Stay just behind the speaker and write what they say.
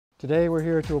Today we're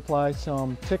here to apply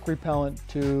some tick repellent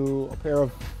to a pair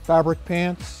of fabric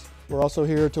pants. We're also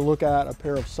here to look at a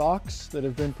pair of socks that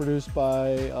have been produced by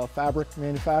a fabric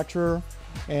manufacturer.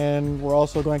 And we're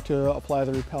also going to apply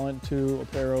the repellent to a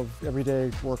pair of everyday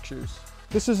work shoes.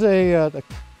 This is a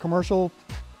commercial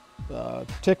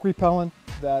tick repellent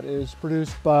that is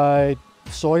produced by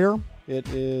Sawyer. It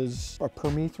is a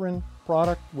permethrin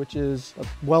product, which is a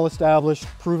well-established,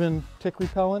 proven tick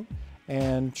repellent.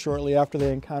 And shortly after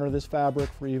they encounter this fabric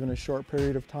for even a short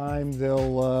period of time, they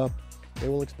will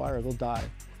expire, they'll die.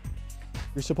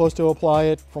 You're supposed to apply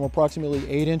it from approximately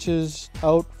 8 inches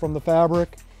out from the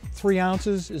fabric. 3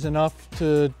 ounces is enough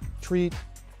to treat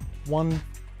one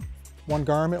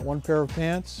garment, one pair of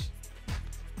pants.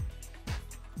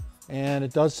 And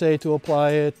it does say to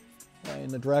apply it in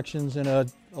the directions in a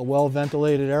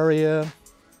well-ventilated area.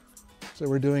 So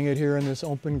we're doing it here in this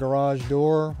open garage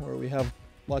door where we have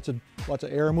lots of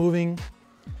air moving.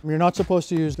 You're not supposed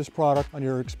to use this product on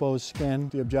your exposed skin.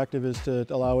 The objective is to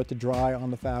allow it to dry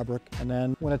on the fabric. And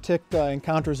then when a tick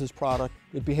encounters this product,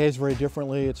 it behaves very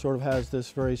differently. It sort of has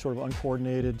this very sort of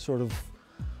uncoordinated, sort of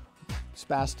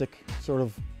spastic sort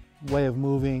of way of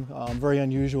moving, very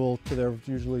unusual to their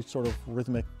usually sort of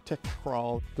rhythmic tick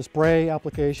crawl. The spray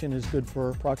application is good for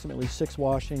approximately 6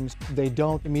 washings. They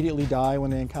don't immediately die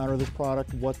when they encounter this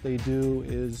product. What they do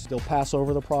is they'll pass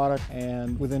over the product,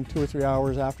 and within 2 or 3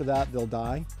 hours after that, they'll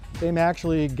die. They may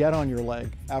actually get on your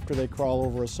leg after they crawl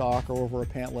over a sock or over a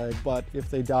pant leg, but if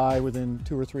they die within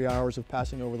 2 or 3 hours of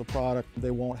passing over the product,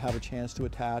 they won't have a chance to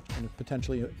attach and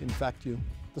potentially infect you.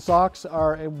 The socks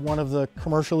are one of the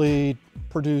commercially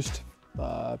produced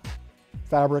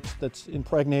fabrics that's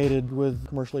impregnated with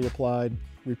commercially applied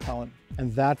repellent.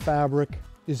 And that fabric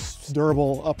is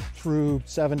durable up through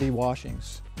 70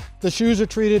 washings. The shoes are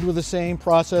treated with the same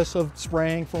process of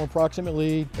spraying from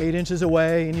approximately 8 inches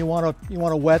away, and you want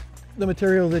to wet the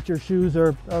material that your shoes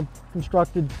are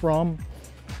constructed from.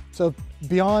 So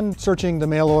beyond searching the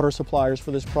mail order suppliers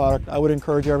for this product, I would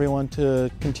encourage everyone to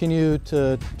continue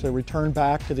to return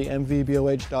back to the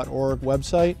mvboh.org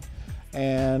website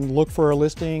and look for a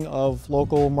listing of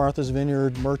local Martha's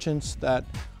Vineyard merchants that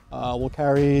will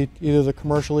carry either the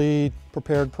commercially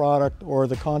prepared product or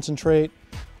the concentrate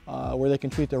where they can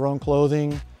treat their own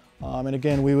clothing. And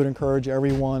again, we would encourage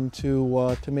everyone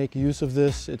to make use of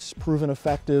this. It's proven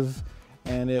effective,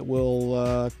 and it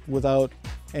will, without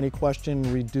any question,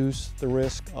 reduce the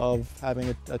risk of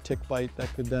having a tick bite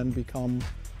that could then become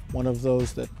one of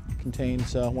those that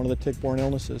contains one of the tick-borne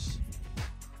illnesses.